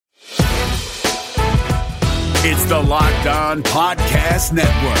It's the Locked On Podcast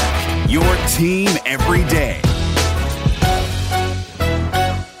Network, your team every day.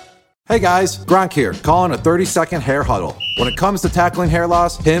 Hey guys, Gronk here, calling a 30-second hair huddle. When it comes to tackling hair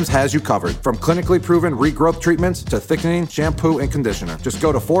loss, Hims has you covered. From clinically proven regrowth treatments to thickening, shampoo, and conditioner. Just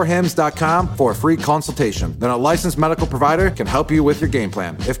go to 4hims.com for a free consultation. Then a licensed medical provider can help you with your game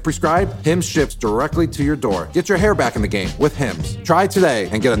plan. If prescribed, Hims ships directly to your door. Get your hair back in the game with Hims. Try today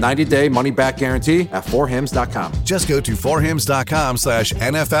and get a 90-day money-back guarantee at 4hims.com. Just go to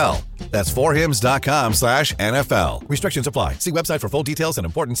 4hims.com/NFL. That's 4hims.com/NFL. Restrictions apply. See website for full details and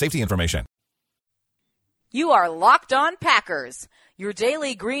important safety information. You are Locked On Packers, your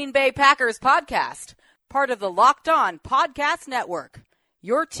daily Green Bay Packers podcast, part of the Locked On Podcast Network,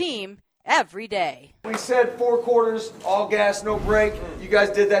 your team every day. We said 4 quarters, all gas, no break. You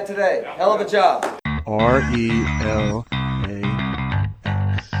guys did that today. Hell of a job. RELAX.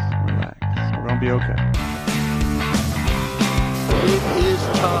 Relax. We're going to be okay. It is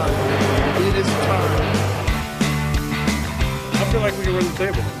time. It is time. I feel like we can run the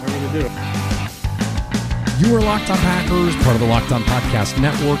table. I really do. You are Locked On Packers, part of the Locked On Podcast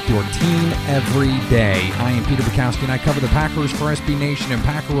Network, your team every day. I am Peter Bukowski, and I cover the Packers for SB Nation and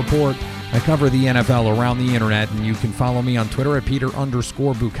Packer Report. I cover the NFL around the internet, and you can follow me on Twitter at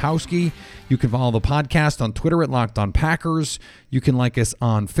Peter_Bukowski. You can follow the podcast on Twitter at Locked On Packers. You can like us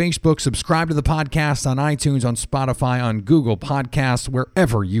on Facebook, subscribe to the podcast on iTunes, on Spotify, on Google Podcasts,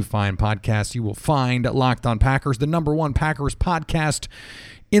 wherever you find podcasts, you will find Locked On Packers, the #1 Packers podcast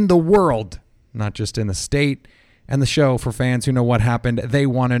in the world, not just in the state. And the show for fans who know what happened, they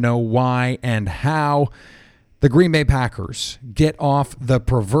want to know why and how. The Green Bay Packers get off the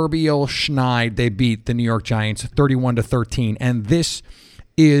proverbial schneid. They beat the New York Giants 31-13. And this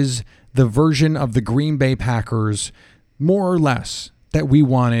is the version of the Green Bay Packers, more or less, that we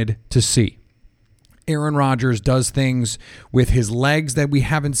wanted to see. Aaron Rodgers does things with his legs that we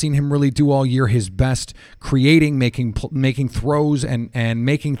haven't seen him really do all year. His best, creating, making throws and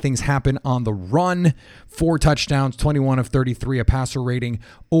making things happen on the run. 4 touchdowns, 21 of 33, a passer rating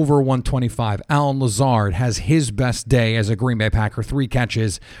over 125. Allen Lazard has his best day as a Green Bay Packer. 3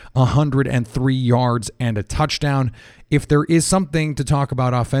 catches, 103 yards, and a touchdown. If there is something to talk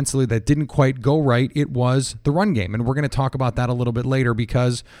about offensively that didn't quite go right, it was the run game. And we're going to talk about that a little bit later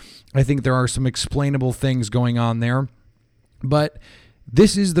because I think there are some explainable things going on there. But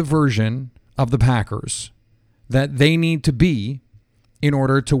this is the version of the Packers that they need to be in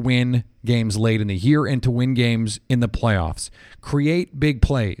order to win games late in the year and to win games in the playoffs. Create big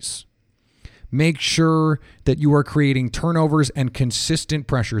plays. Make sure that you are creating turnovers and consistent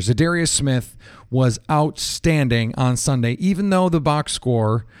pressure. Za'Darius Smith was outstanding on Sunday, even though the box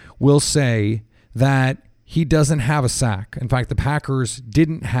score will say that he doesn't have a sack. In fact, the Packers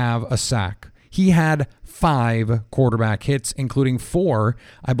didn't have a sack. He had 5 quarterback hits, including 4,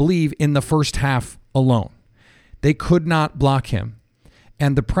 I believe, in the first half alone. They could not block him.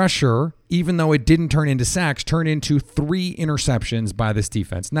 And the pressure, even though it didn't turn into sacks, turned into 3 interceptions by this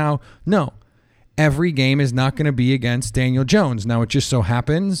defense. Now, no, every game is not going to be against Daniel Jones. Now, it just so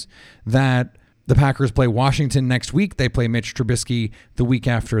happens that the Packers play Washington next week. They play Mitch Trubisky the week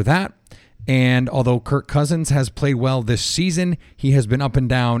after that. And although Kirk Cousins has played well this season, he has been up and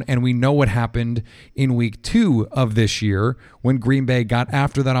down, and we know what happened in week 2 of this year when Green Bay got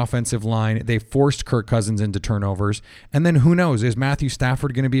after that offensive line. They forced Kirk Cousins into turnovers. And then who knows, is Matthew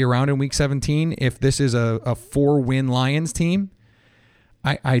Stafford going to be around in week 17 if this is a 4-win Lions team?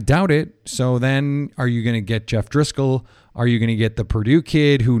 I doubt it. So then are you going to get Jeff Driscoll? Are you going to get the Purdue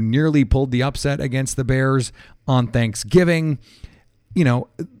kid who nearly pulled the upset against the Bears on Thanksgiving? You know,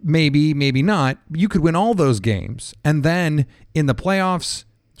 maybe, maybe not. You could win all those games. And then in the playoffs,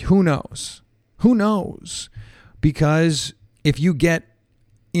 who knows? Who knows? Because if you get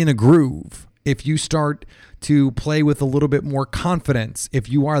in a groove, if you start to play with a little bit more confidence, if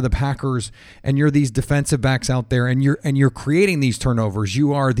you are the Packers and you're these defensive backs out there and you're creating these turnovers,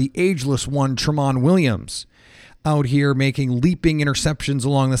 you are the ageless one, Tramon Williams, out here making leaping interceptions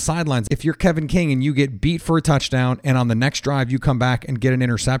along the sidelines. If you're Kevin King and you get beat for a touchdown and on the next drive you come back and get an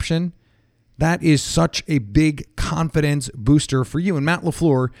interception, that is such a big confidence booster for you. And Matt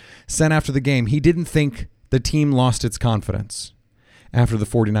LaFleur said after the game, he didn't think the team lost its confidence after the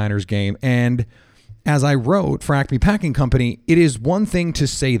 49ers game. And as I wrote for Acme Packing Company, it is one thing to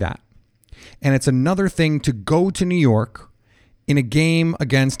say that. And it's another thing to go to New York in a game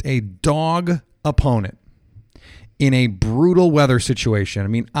against a dog opponent in a brutal weather situation. I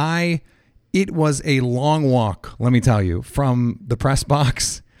mean, it was a long walk, let me tell you, from the press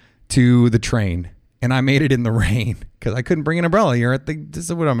box to the train. And I made it in the rain because I couldn't bring an umbrella here. This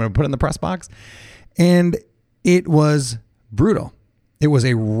is what I'm going to put in the press box. And It was brutal. It was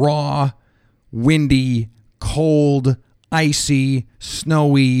a raw, windy, cold, icy,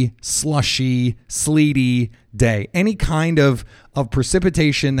 snowy, slushy, sleety day. Any kind of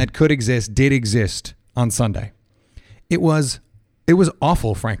precipitation that could exist did exist on Sunday. It was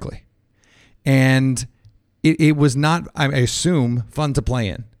awful, frankly. And it was not, I assume, fun to play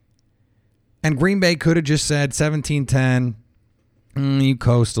in. And Green Bay could have just said 17-10, you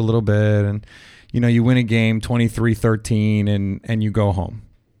coast a little bit, and you win a game 23-13 and you go home.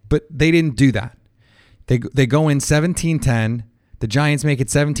 But they didn't do that. They go in 17-10. The Giants make it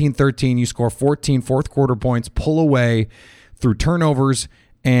 17-13. You score 14 fourth quarter points, pull away through turnovers,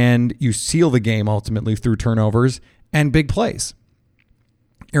 and you seal the game ultimately through turnovers and big plays.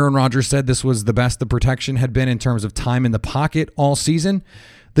 Aaron Rodgers said this was the best the protection had been in terms of time in the pocket all season.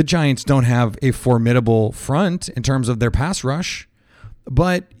 The Giants don't have a formidable front in terms of their pass rush,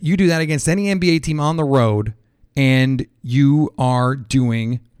 but you do that against any NBA team on the road, and you are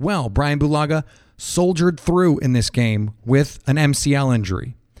doing well. Brian Bulaga soldiered through in this game with an MCL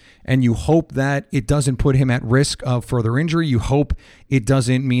injury, and you hope that it doesn't put him at risk of further injury. You hope it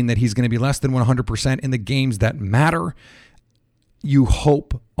doesn't mean that he's going to be less than 100% in the games that matter. You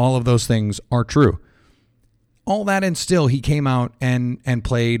hope all of those things are true. All that and still, he came out and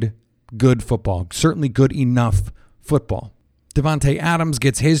played good football, certainly good enough football. Devontae Adams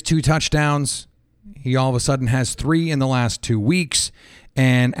gets his 2 touchdowns. He all of a sudden has 3 in the last 2 weeks.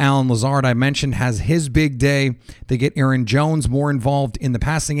 And Allen Lazard, I mentioned, has his big day. They get Aaron Jones more involved in the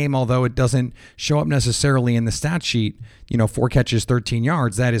passing game, although it doesn't show up necessarily in the stat sheet. 4 catches, 13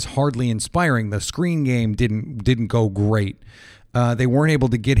 yards. That is hardly inspiring. The screen game didn't go great. They weren't able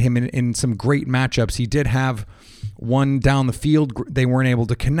to get him in some great matchups. He did have one down the field. They weren't able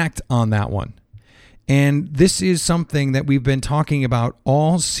to connect on that one. And this is something that we've been talking about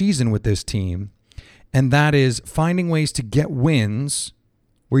all season with this team, and that is finding ways to get wins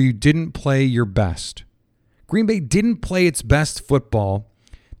where you didn't play your best. Green Bay didn't play its best football.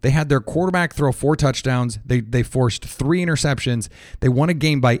 They had their quarterback throw 4 touchdowns. They forced 3 interceptions. They won a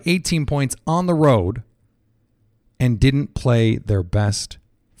game by 18 points on the road and didn't play their best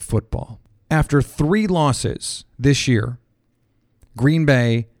football. After 3 losses this year, Green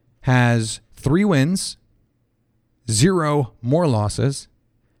Bay has 3 wins, 0 more losses,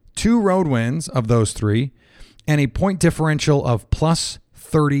 2 road wins of those 3, and a point differential of plus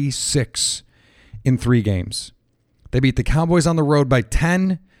 36 in 3 games. They beat the Cowboys on the road by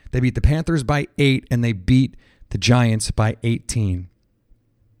 10, they beat the Panthers by 8, and they beat the Giants by 18.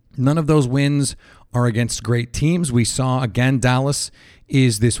 None of those wins are against great teams. We saw, again, Dallas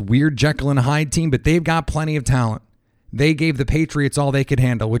is this weird Jekyll and Hyde team, but they've got plenty of talent. They gave the Patriots all they could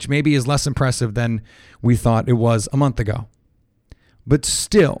handle, which maybe is less impressive than we thought it was a month ago. But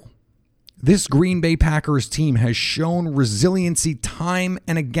still, this Green Bay Packers team has shown resiliency time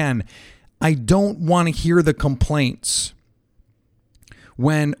and again. I don't want to hear the complaints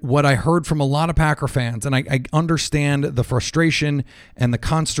when what I heard from a lot of Packer fans, and I understand the frustration and the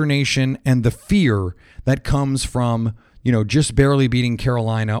consternation and the fear that comes from, just barely beating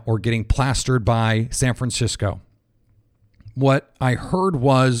Carolina or getting plastered by San Francisco. What I heard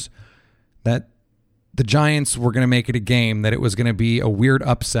was that the Giants were going to make it a game, that it was going to be a weird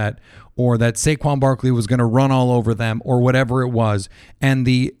upset, or that Saquon Barkley was going to run all over them, or whatever it was. And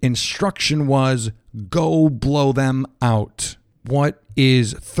the instruction was, go blow them out. What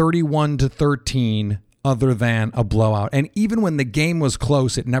is 31-13 other than a blowout? And even when the game was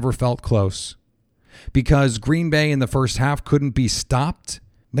close, it never felt close. Because Green Bay in the first half couldn't be stopped.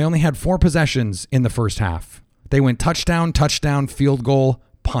 They only had 4 possessions in the first half. They went touchdown, field goal,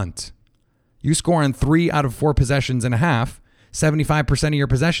 punt. You score on 3 out of 4 possessions in a half, 75% of your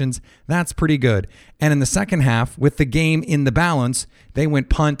possessions, that's pretty good. And in the second half, with the game in the balance, they went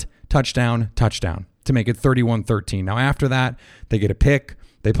punt, touchdown to make it 31-13. Now after that, they get a pick,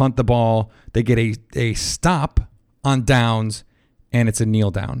 they punt the ball, they get a stop on downs, and it's a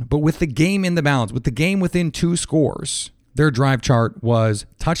kneel down. But with the game in the balance, with the game within 2 scores, their drive chart was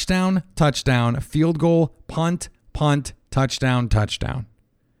touchdown, field goal, punt, touchdown.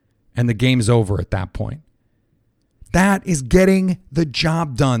 And the game's over at that point. That is getting the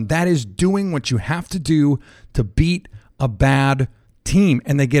job done. That is doing what you have to do to beat a bad team.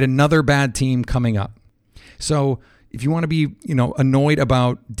 And they get another bad team coming up. So if you want to be, annoyed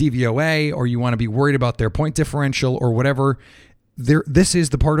about DVOA, or you want to be worried about their point differential or whatever, this is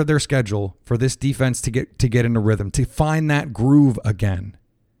the part of their schedule for this defense to get into rhythm, to find that groove again.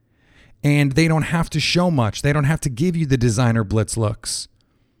 And they don't have to show much. They don't have to give you the designer blitz looks.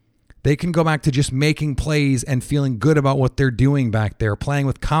 They can go back to just making plays and feeling good about what they're doing back there, playing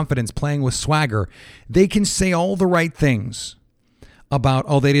with confidence, playing with swagger. They can say all the right things about,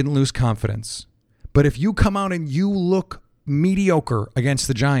 oh, they didn't lose confidence. But if you come out and you look mediocre against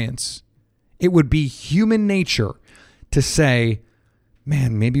the Giants, it would be human nature to say,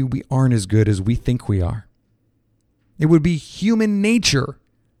 man, maybe we aren't as good as we think we are. It would be human nature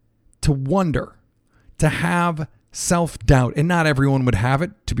to wonder, to have self-doubt. And not everyone would have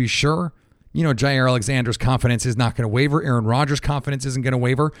it, to be sure. You know, Jair Alexander's confidence is not going to waver. Aaron Rodgers' confidence isn't going to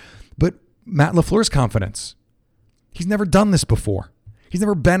waver. But Matt LaFleur's confidence, he's never done this before. He's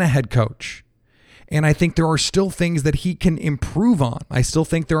never been a head coach. And I think there are still things that he can improve on. I still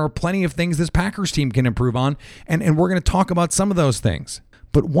think there are plenty of things this Packers team can improve on. And we're going to talk about some of those things.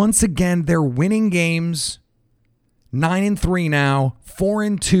 But once again, they're winning games 9-3 now,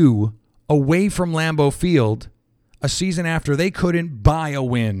 4-2 away from Lambeau Field, a season after they couldn't buy a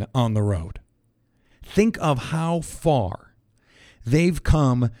win on the road. Think of how far they've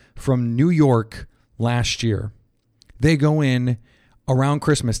come from New York last year. They go in around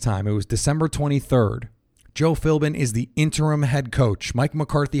Christmas time. It was December 23rd. Joe Philbin is the interim head coach. Mike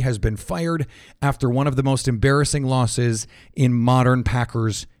McCarthy has been fired after one of the most embarrassing losses in modern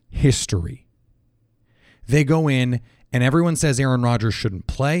Packers history. They go in and everyone says Aaron Rodgers shouldn't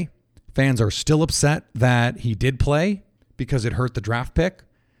play. Fans are still upset that he did play because it hurt the draft pick.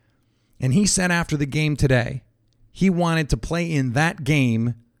 And he said after the game today, he wanted to play in that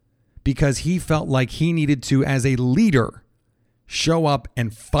game because he felt like he needed to, as a leader, show up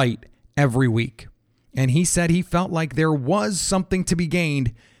and fight every week. And he said he felt like there was something to be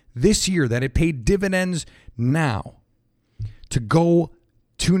gained this year, that it paid dividends now to go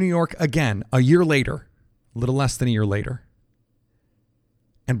to New York again a year later, a little less than a year later,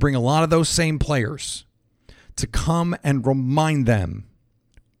 and bring a lot of those same players to come and remind them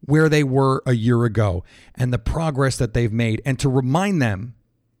where they were a year ago and the progress that they've made, and to remind them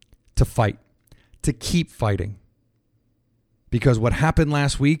to fight, to keep fighting. Because what happened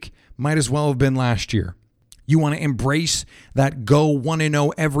last week might as well have been last year. You want to embrace that go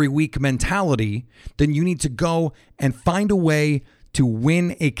 1-0 every week mentality, then you need to go and find a way to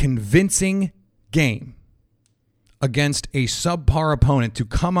win a convincing game against a subpar opponent, to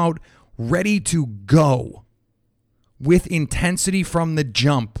come out ready to go with intensity from the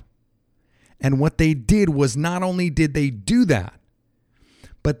jump. And what they did was, not only did they do that,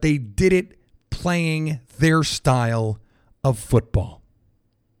 but they did it playing their style of football.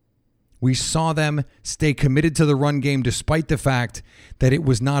 We saw them stay committed to the run game despite the fact that it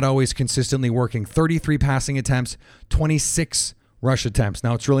was not always consistently working. 33 passing attempts, 26 rush attempts.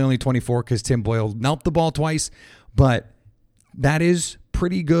 Now it's really only 24 because Tim Boyle knelt the ball twice, but that is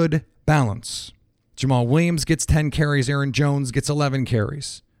pretty good balance. Jamal Williams gets 10 carries. Aaron Jones gets 11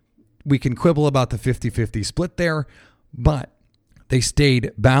 carries. We can quibble about the 50-50 split there, but they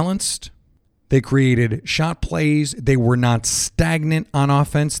stayed balanced. They created shot plays. They were not stagnant on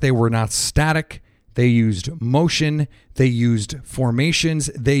offense. They were not static. They used motion. They used formations.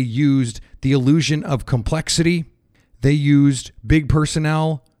 They used the illusion of complexity. They used big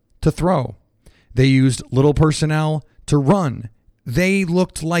personnel to throw. They used little personnel to run. They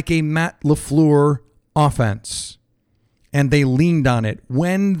looked like a Matt LaFleur offense, and they leaned on it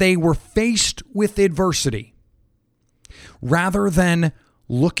when they were faced with adversity. Rather than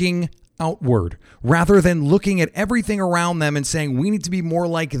looking outward, rather than looking at everything around them and saying, we need to be more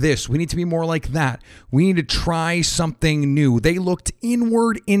like this, we need to be more like that, we need to try something new, they looked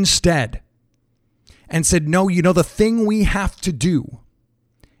inward instead and said, no, the thing we have to do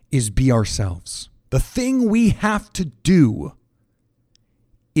is be ourselves. The thing we have to do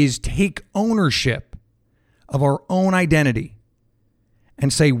is take ownership of our own identity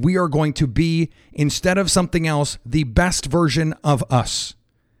and say, we are going to be, instead of something else, the best version of us.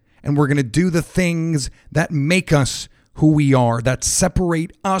 And we're going to do the things that make us who we are, that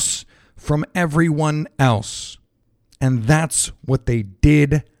separate us from everyone else. And that's what they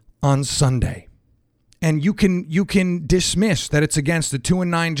did on Sunday. And you can dismiss that it's against the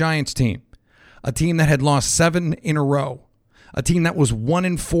 2-9 Giants team, a team that had lost 7 in a row, a team that was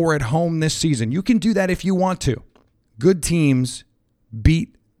 1-4 at home this season. You can do that if you want to. Good teams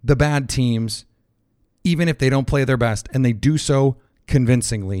beat the bad teams, even if they don't play their best, and they do so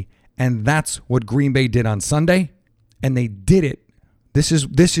convincingly. And that's what Green Bay did on Sunday, and they did it. This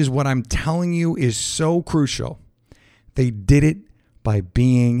is what I'm telling you is so crucial. They did it by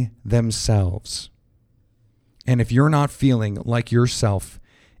being themselves. And if you're not feeling like yourself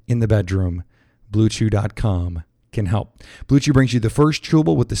in the bedroom, BlueChew.com can help. Blue Chew brings you the first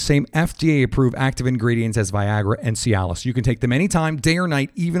chewable with the same FDA-approved active ingredients as Viagra and Cialis. You can take them anytime, day or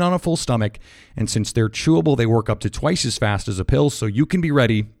night, even on a full stomach. And since they're chewable, they work up to twice as fast as a pill, so you can be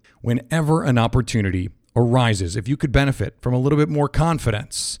ready whenever an opportunity arises. If you could benefit from a little bit more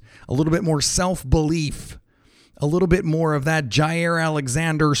confidence, a little bit more self-belief, a little bit more of that Jair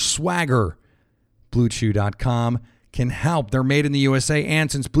Alexander swagger, BlueChew.com can help. They're made in the USA, and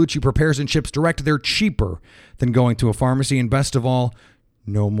since Blue Chew prepares and ships direct, they're cheaper than going to a pharmacy. And best of all,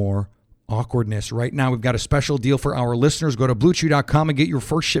 no more awkwardness. Right now, we've got a special deal for our listeners. Go to BlueChew.com and get your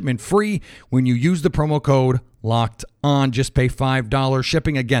first shipment free when you use the promo code Locked On. Just pay $5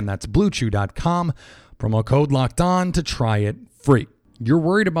 shipping. Again, that's BlueChew.com. Promo code Locked On to try it free. You're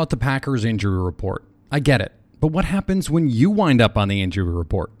worried about the Packers injury report. I get it. But what happens when you wind up on the injury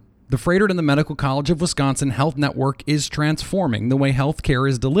report? The Froedtert and the Medical College of Wisconsin Health Network is transforming the way healthcare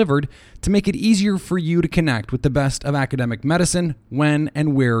is delivered to make it easier for you to connect with the best of academic medicine when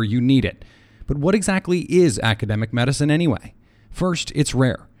and where you need it. But what exactly is academic medicine anyway? First, it's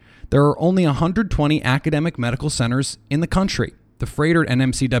rare. There are only 120 academic medical centers in the country. The Froedtert and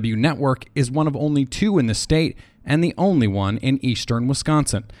MCW network is one of only 2 in the state and the only one in eastern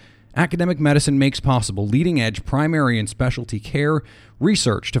Wisconsin. Academic medicine makes possible leading-edge primary and specialty care,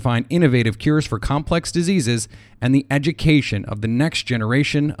 research to find innovative cures for complex diseases, and the education of the next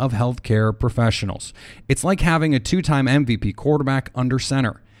generation of healthcare professionals. It's like having a 2-time MVP quarterback under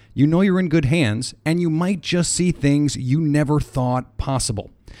center. You know you're in good hands, and you might just see things you never thought possible.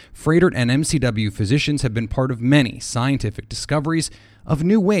 Froedtert and MCW physicians have been part of many scientific discoveries of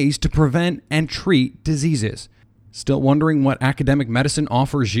new ways to prevent and treat diseases. Still wondering what academic medicine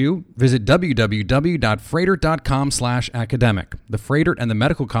offers you? Visit www.froedtert.com/academic. The Froedtert and the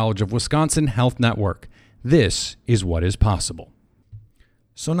Medical College of Wisconsin Health Network. This is what is possible.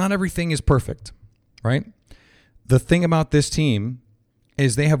 So not everything is perfect, right? The thing about this team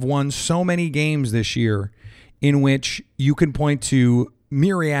is they have won so many games this year in which you can point to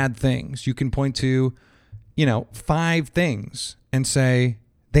myriad things. You can point to, 5 things and say,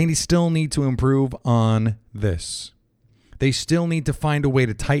 they still need to improve on this. They still need to find a way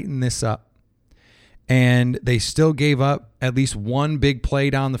to tighten this up. And they still gave up at least one big play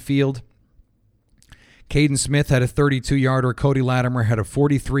down the field. Caden Smith had a 32-yarder, Cody Latimer had a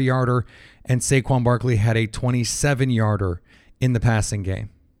 43-yarder, and Saquon Barkley had a 27-yarder in the passing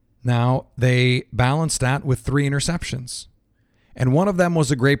game. Now, they balanced that with 3 interceptions. And one of them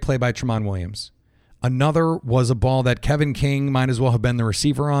was a great play by Tramon Williams. Another was a ball that Kevin King might as well have been the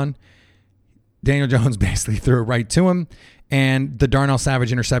receiver on. Daniel Jones basically threw it right to him. And the Darnell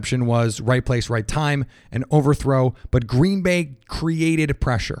Savage interception was right place, right time, an overthrow. But Green Bay created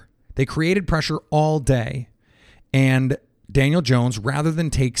pressure. They created pressure all day. And Daniel Jones, rather than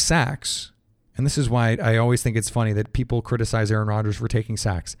take sacks, and this is why I always think it's funny that people criticize Aaron Rodgers for taking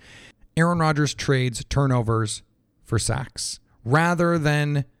sacks. Aaron Rodgers trades turnovers for sacks. Rather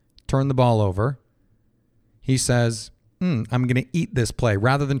than turn the ball over, he says, I'm going to eat this play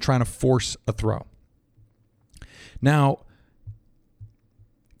rather than trying to force a throw. Now,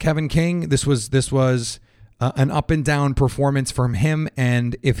 Kevin King, this was an up and down performance from him.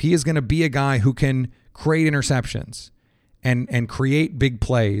 And if he is going to be a guy who can create interceptions and create big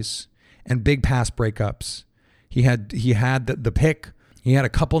plays and big pass breakups, he had the pick. He had a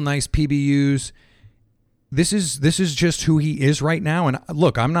couple nice PBUs. This is just who he is right now. And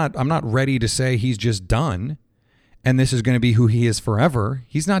look, I'm not ready to say he's just done and this is going to be who he is forever.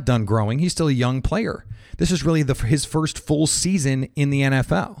 He's not done growing. He's still a young player. This is really his first full season in the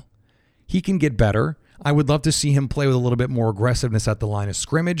NFL. He can get better. I would love to see him play with a little bit more aggressiveness at the line of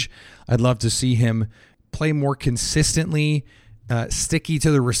scrimmage. I'd love to see him play more consistently, sticky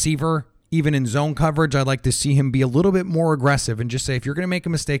to the receiver. Even in zone coverage, I'd like to see him be a little bit more aggressive and just say, if you're going to make a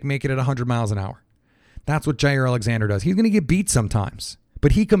mistake, make it at 100 miles an hour. That's what Jair Alexander does. He's going to get beat sometimes,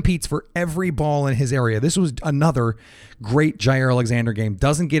 but he competes for every ball in his area. This was another great Jair Alexander game.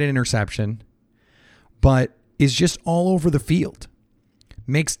 Doesn't get an interception, but is just all over the field.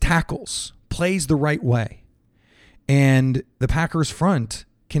 Makes tackles, plays the right way. And the Packers front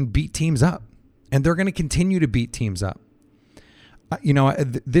can beat teams up, and they're going to continue to beat teams up.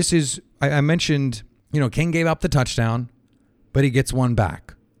 This is, I mentioned, King gave up the touchdown, but he gets one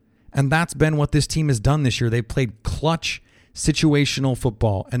back. And that's been what this team has done this year. They've played clutch, situational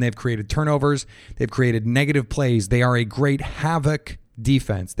football, and they've created turnovers. They've created negative plays. They are a great havoc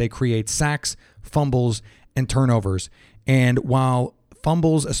defense. They create sacks, fumbles, and turnovers. And while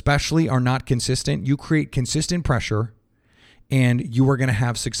fumbles especially are not consistent, you create consistent pressure, and you are going to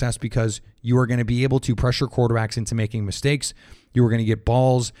have success because you are going to be able to pressure quarterbacks into making mistakes. You are going to get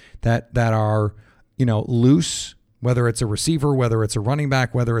balls that are, loose whether it's a receiver, whether it's a running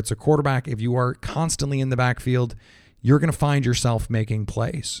back, whether it's a quarterback, if you are constantly in the backfield, you're going to find yourself making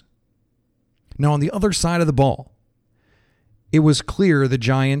plays. Now, on the other side of the ball, it was clear the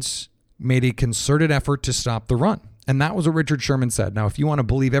Giants made a concerted effort to stop the run. And that was what Richard Sherman said. Now, if you want to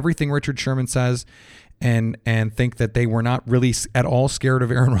believe everything Richard Sherman says and think that they were not really at all scared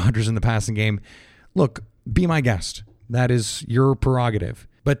of Aaron Rodgers in the passing game, look, be my guest. That is your prerogative.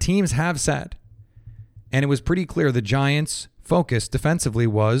 But teams have said, and it was pretty clear, the Giants' focus defensively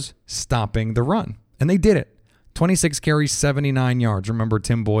was stopping the run. And they did it. 26 carries, 79 yards. Remember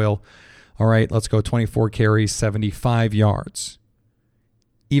Tim Boyle. All right, let's go 24 carries, 75 yards.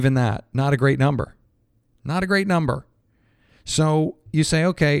 Even that, not a great number. Not a great number. So you say,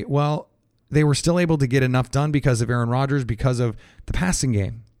 okay, well, they were still able to get enough done because of Aaron Rodgers, because of the passing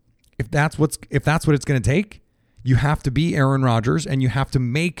game. If that's what it's going to take, you have to be Aaron Rodgers and you have to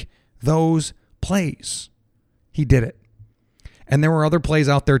make those plays. He did it. And there were other plays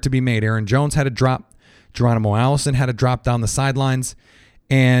out there to be made. Aaron Jones had a drop. Geronimo Allison had a drop down the sidelines.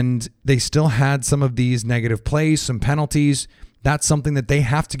 And they still had some of these negative plays, some penalties. That's something that they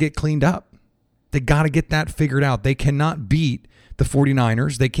have to get cleaned up. They got to get that figured out. They cannot beat the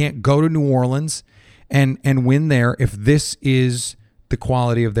 49ers. They can't go to New Orleans and win there if this is the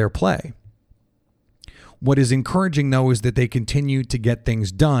quality of their play. What is encouraging, though, is that they continue to get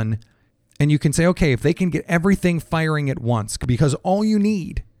things done. And you can say, okay, if they can get everything firing at once, because all you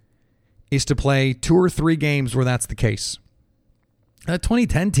need is to play 2 or 3 games where that's the case. That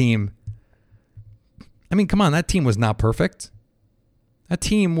 2010 team, I mean, come on, that team was not perfect. That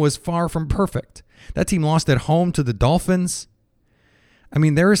team was far from perfect. That team lost at home to the Dolphins. I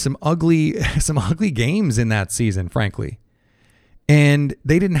mean, there are some ugly games in that season, frankly. And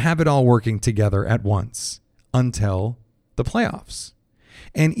they didn't have it all working together at once until the playoffs.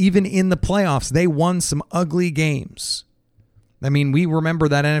 And even in the playoffs, they won some ugly games. I mean, we remember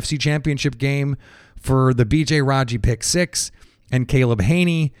that NFC Championship game for the B.J. Raji pick 6 and Caleb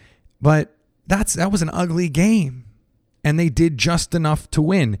Haney, but that was an ugly game. And they did just enough to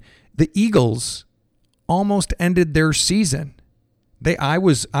win. The Eagles almost ended their season. I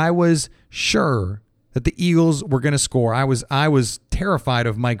was sure that the Eagles were going to score. I was terrified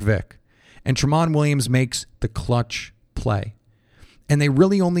of Mike Vick. And Tramon Williams makes the clutch play. And they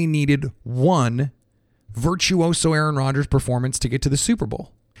really only needed one virtuoso Aaron Rodgers performance to get to the Super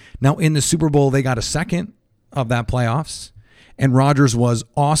Bowl. Now, in the Super Bowl, they got a second of that playoffs. And Rodgers was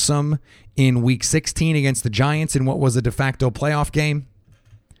awesome in Week 16 against the Giants in what was a de facto playoff game.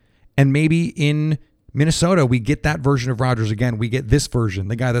 And maybe in Minnesota, we get that version of Rodgers again. We get this version,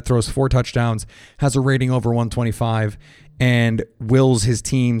 the guy that throws 4 touchdowns, has a rating over 125, and wills his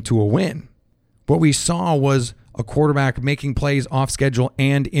team to a win. What we saw was a quarterback making plays off schedule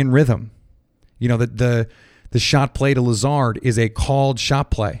and in rhythm. You know, the shot play to Lazard is a called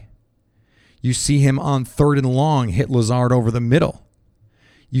shot play. You see him on 3rd and long hit Lazard over the middle.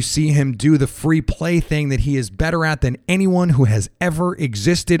 You see him do the free play thing that he is better at than anyone who has ever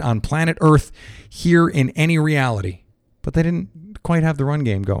existed on planet Earth here in any reality. But they didn't quite have the run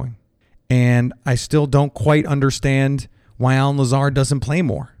game going. And I still don't quite understand why Allen Lazard doesn't play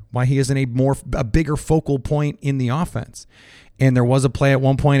more, why he isn't a bigger focal point in the offense. And there was a play at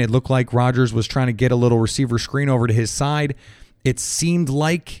one point, it looked like Rodgers was trying to get a little receiver screen over to his side. It seemed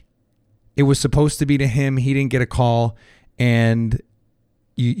like it was supposed to be to him. He didn't get a call, and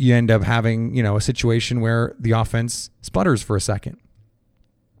you end up having, a situation where the offense sputters for a second.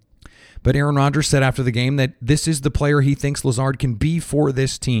 But Aaron Rodgers said after the game that this is the player he thinks Lazard can be for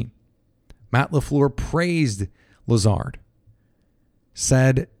this team. Matt LaFleur praised Lazard.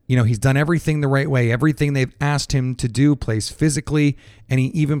 Said, he's done everything the right way. Everything they've asked him to do, plays physically, and he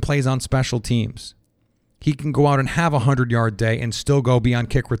even plays on special teams. He can go out and have a 100-yard day and still go be on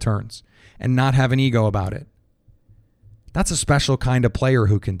kick returns and not have an ego about it. That's a special kind of player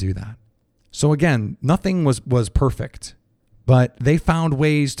who can do that. So again, nothing was perfect, but they found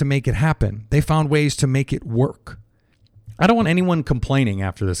ways to make it happen. They found ways to make it work. I don't want anyone complaining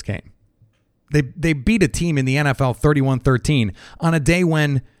after this game. They beat a team in the NFL 31-13 on a day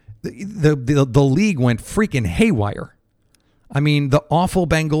when the league went freaking haywire. I mean, the awful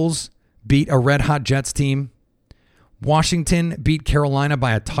Bengals beat a red-hot Jets team. Washington beat Carolina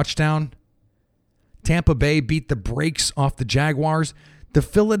by a touchdown. Tampa Bay beat the brakes off the Jaguars. The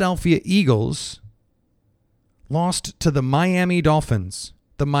Philadelphia Eagles lost to the Miami Dolphins,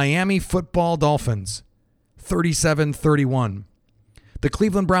 the Miami Football Dolphins, 37-31. The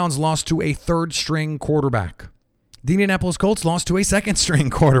Cleveland Browns lost to a 3rd-string quarterback. The Indianapolis Colts lost to a 2nd-string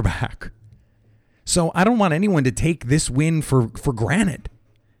quarterback. So I don't want anyone to take this win for granted.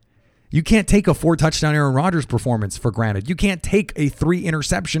 You can't take a 4-touchdown Aaron Rodgers performance for granted. You can't take a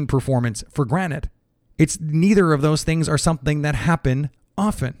 3-interception performance for granted. It's neither of those things are something that happen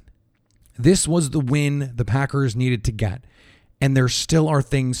often. This was the win the Packers needed to get, and there still are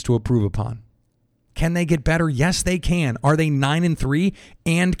things to improve upon. Can they get better? Yes, they can. Are they 9-3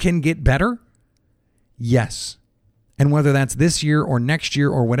 and can get better? Yes. And whether that's this year or next year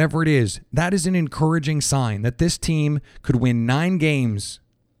or whatever it is, that is an encouraging sign that this team could win 9 games.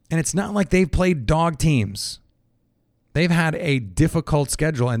 And it's not like they've played dog teams. They've had a difficult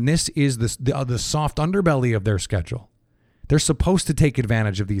schedule, and this is the soft underbelly of their schedule. They're supposed to take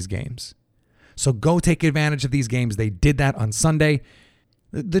advantage of these games. So go take advantage of these games. They did that on Sunday.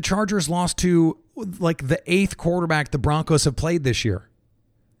 The Chargers lost to like the 8th quarterback the Broncos have played this year.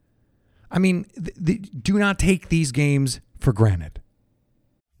 I mean, do not take these games for granted.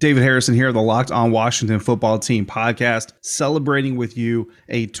 David Harrison here, the Locked On Washington Football Team podcast, celebrating with you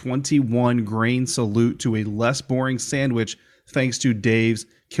a 21-grain salute to a less boring sandwich thanks to Dave's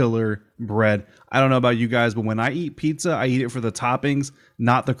Killer Bread. I don't know about you guys, but when I eat pizza, I eat it for the toppings,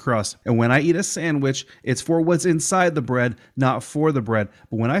 not the crust. And when I eat a sandwich, it's for what's inside the bread, not for the bread.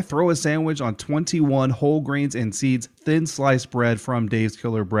 But when I throw a sandwich on 21 whole grains and seeds, thin sliced bread from Dave's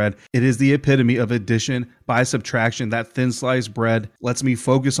Killer Bread, it is the epitome of addition by subtraction. That thin sliced bread lets me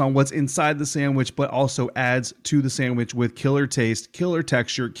focus on what's inside the sandwich, but also adds to the sandwich with killer taste, killer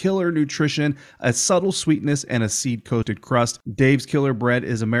texture, killer nutrition, a subtle sweetness, and a seed-coated crust. Dave's Killer Bread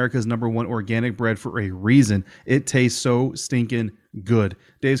is America's #1 organic bread for a reason. It tastes so stinking good.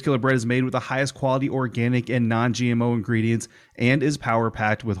 Dave's Killer Bread is made with the highest quality organic and non-GMO ingredients and is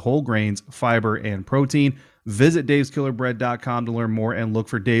power-packed with whole grains, fiber, and protein. Visit daveskillerbread.com to learn more and look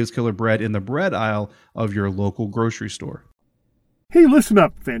for Dave's Killer Bread in the bread aisle of your local grocery store. Hey, listen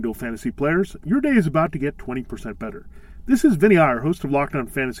up, FanDuel Fantasy players. Your day is about to get 20% better. This is Vinny Iyer, host of Locked On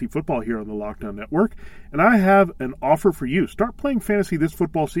Fantasy Football here on the Locked On Network, and I have an offer for you. Start playing fantasy this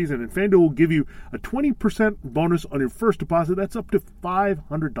football season, and FanDuel will give you a 20% bonus on your first deposit. That's up to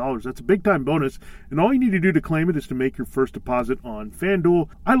 $500. That's a big-time bonus, and all you need to do to claim it is to make your first deposit on FanDuel.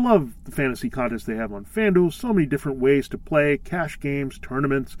 I love the fantasy contests they have on FanDuel. So many different ways to play, cash games,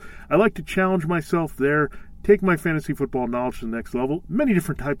 tournaments. I like to challenge myself there. Take my fantasy football knowledge to the next level. Many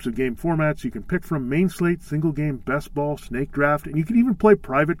different types of game formats you can pick from: main slate, single game, best ball, snake draft, and you can even play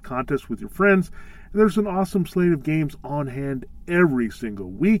private contests with your friends. And there's an awesome slate of games on hand every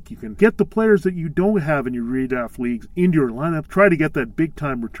single week. You can get the players that you don't have in your redraft leagues into your lineup. Try to get that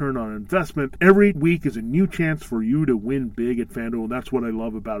big-time return on investment. Every week is a new chance for you to win big at FanDuel, and that's what I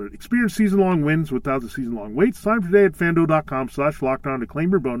love about it. Experience season-long wins without the season-long waits. Sign up today at FanDuel.com/LockedOn to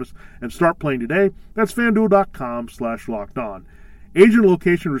claim your bonus and start playing today. That's FanDuel.com/LockedOn. Age and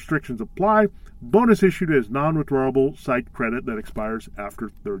location restrictions apply. Bonus issued as non-withdrawable site credit that expires after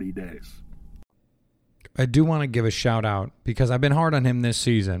 30 days. I do want to give a shout out because I've been hard on him this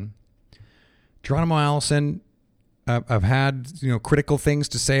season. Geronimo Allison, I've had critical things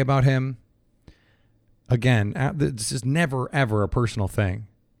to say about him. Again, this is never ever a personal thing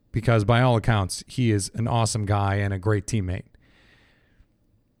because by all accounts he is an awesome guy and a great teammate.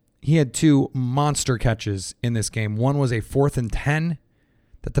 He had 2 monster catches in this game. One was a 4th and 10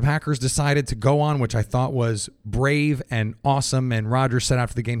 that the Packers decided to go on, which I thought was brave and awesome. And Rodgers said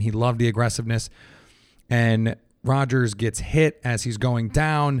after the game he loved the aggressiveness. And Rodgers gets hit as he's going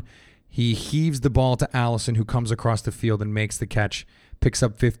down. He heaves the ball to Allison, who comes across the field and makes the catch, picks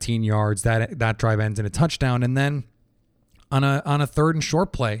up 15 yards. That drive ends in a touchdown. And then on a 3rd and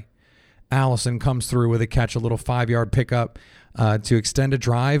short play, Allison comes through with a catch, a little 5-yard pickup to extend a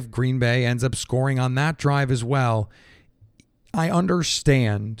drive. Green Bay ends up scoring on that drive as well. I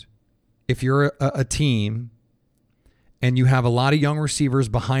understand if you're a team and you have a lot of young receivers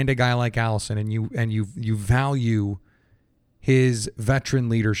behind a guy like Allison, and you value his veteran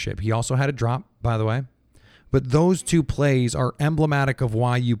leadership. He also had a drop, by the way. But those 2 plays are emblematic of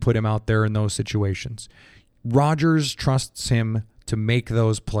why you put him out there in those situations. Rodgers trusts him to make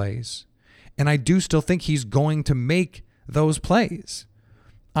those plays. And I do still think he's going to make those plays.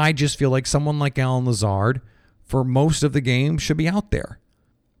 I just feel like someone like Allen Lazard, for most of the game, should be out there.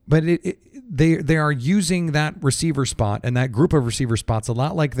 But they are using that receiver spot and that group of receiver spots a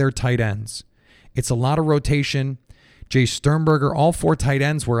lot like their tight ends. It's a lot of rotation. Jay Sternberger, all 4 tight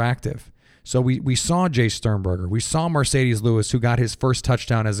ends were active. So we saw Jay Sternberger. We saw Mercedes Lewis, who got his first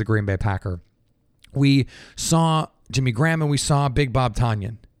touchdown as a Green Bay Packer. We saw Jimmy Graham, and we saw Big Bob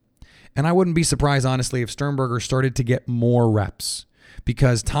Tonyan. And I wouldn't be surprised, honestly, if Sternberger started to get more reps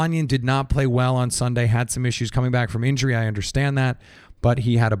because Tonyan did not play well on Sunday, had some issues coming back from injury. I understand that. But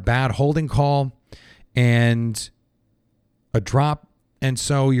he had a bad holding call and a drop And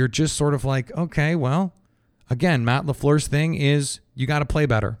so you're just sort of like, okay, well, again, Matt LaFleur's thing is you got to play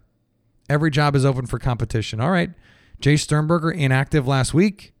better. Every job is open for competition. All right, Jay Sternberger, inactive last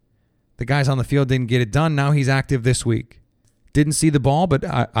week. The guys on the field didn't get it done. Now he's active this week. Didn't see the ball, but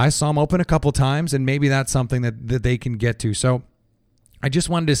I saw him open a couple times, and maybe that's something that they can get to. So I just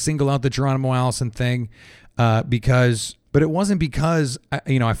wanted to single out the Geronimo Allison thing but it wasn't because,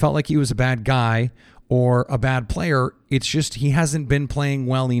 I felt like he was a bad guy or a bad player. It's just he hasn't been playing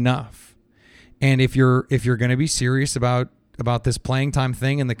well enough. And if you're going to be serious about this playing time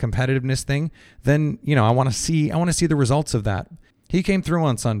thing and the competitiveness thing, then I want to see the results of that. He came through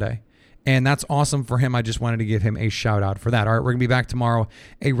on Sunday, and that's awesome for him. I just wanted to give him a shout out for that. All right, we're going to be back tomorrow,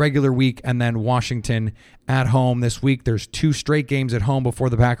 a regular week, and then Washington at home this week. There's 2 straight games at home before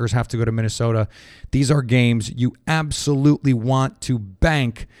the Packers have to go to Minnesota. These are games you absolutely want to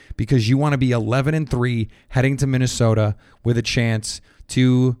bank because you want to be 11-3 heading to Minnesota with a chance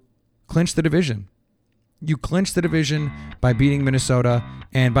to clinch the division. You clinch the division by beating Minnesota.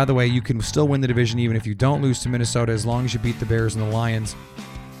 And by the way, you can still win the division even if you don't lose to Minnesota as long as you beat the Bears and the Lions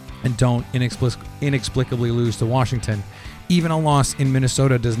and don't inexplicably lose to Washington. Even a loss in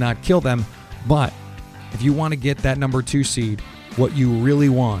Minnesota does not kill them. But if you want to get that number 2 seed, what you really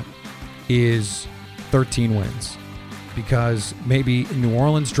want is 13 wins. Because maybe New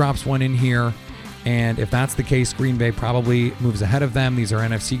Orleans drops one in here. And if that's the case, Green Bay probably moves ahead of them. These are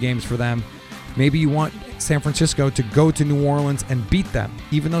NFC games for them. Maybe you want San Francisco to go to New Orleans and beat them,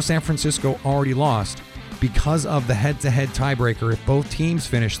 even though San Francisco already lost. Because of the head-to-head tiebreaker, if both teams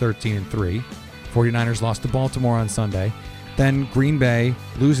finish 13-3, 49ers lost to Baltimore on Sunday, then Green Bay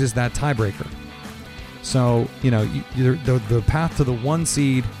loses that tiebreaker. So, the path to the 1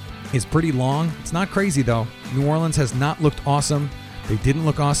 seed is pretty long. It's not crazy, though. New Orleans has not looked awesome. They didn't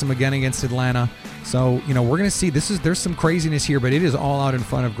look awesome again against Atlanta. So, we're going to see. There's some craziness here, but it is all out in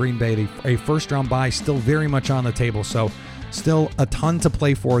front of Green Bay. A first-round bye still very much on the table. So, still a ton to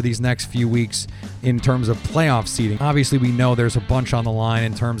play for these next few weeks in terms of playoff seeding. Obviously, we know there's a bunch on the line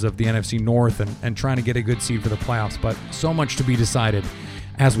in terms of the NFC North and trying to get a good seed for the playoffs, but so much to be decided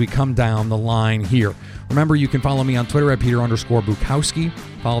as we come down the line here. Remember, you can follow me on Twitter at Peter_Bukowski.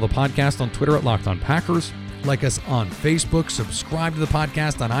 Follow the podcast on Twitter at Locked On Packers. Like us on Facebook. Subscribe to the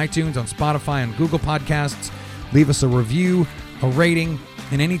podcast on iTunes, on Spotify, on Google Podcasts. Leave us a review, a rating.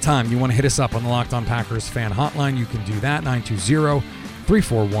 And anytime you want to hit us up on the Locked On Packers fan hotline, you can do that,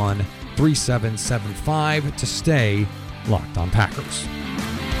 920-341-3775 to stay Locked On Packers.